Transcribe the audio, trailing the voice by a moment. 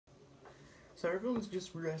So everyone's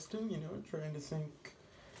just resting, you know, trying to think,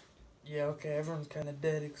 yeah, okay, everyone's kind of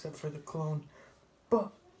dead except for the clone.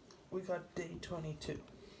 But we got day 22.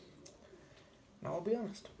 Now, I'll be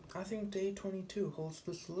honest, I think day 22 holds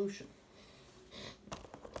the solution.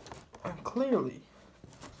 And clearly,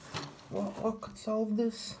 what could solve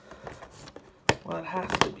this? Well, it has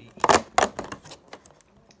to be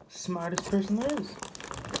smartest person there is.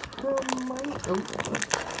 Hermione. Oh,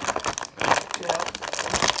 yeah.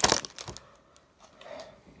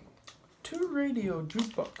 2 radio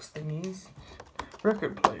jukebox thingies,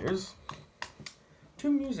 record players, 2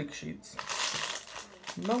 music sheets,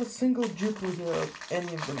 not a single duplicate of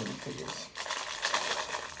any of the minifigures.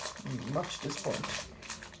 Much disappointing.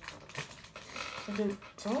 Okay,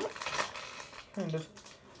 so kind of.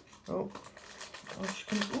 Oh, she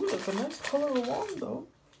can. Ooh, that's a nice color wand though.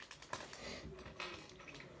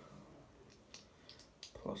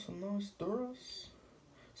 Plus a nice Doros.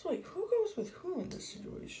 So wait, who goes with who in this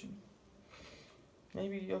situation?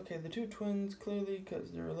 Maybe, okay, the 2 twins, clearly,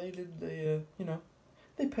 because they're related, they, you know,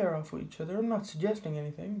 they pair off with each other. I'm not suggesting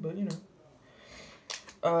anything, but, you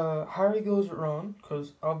know. Harry goes with Ron,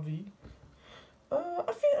 because obvi.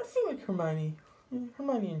 I feel like Hermione.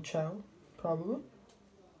 Hermione and Cho, probably.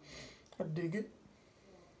 I dig it.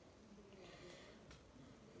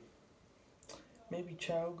 Maybe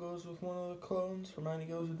Cho goes with one of the clones, Hermione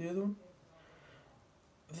goes with the other one.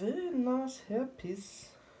 Very nice hairpiece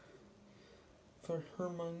for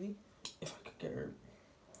Hermione, if I could get her.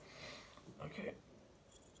 Okay.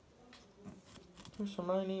 Here's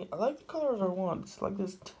Hermione. I like the colors I want. It's like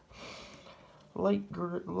this light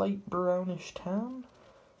brownish tan.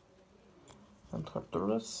 And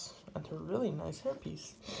Tartarus. And a really nice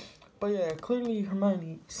hairpiece. But yeah, clearly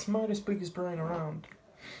Hermione, smartest, biggest brain around.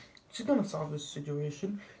 She's gonna solve this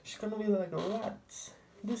situation. She's gonna be like, lads,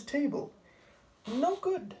 this table, no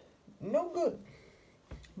good. No good.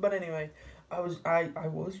 But anyway, I was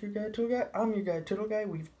your guide tour guy. I'm your guide tour guy.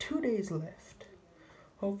 We've 2 days left.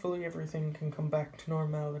 Hopefully everything can come back to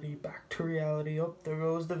normality, back to reality. Oh, there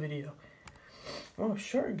goes the video. Oh,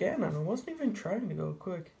 sure, again, and I wasn't even trying to go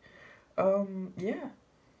quick. Yeah.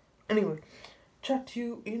 Anyway, chat to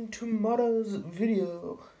you in tomorrow's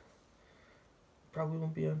video. Probably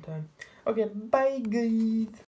won't be on time. Okay, bye guys.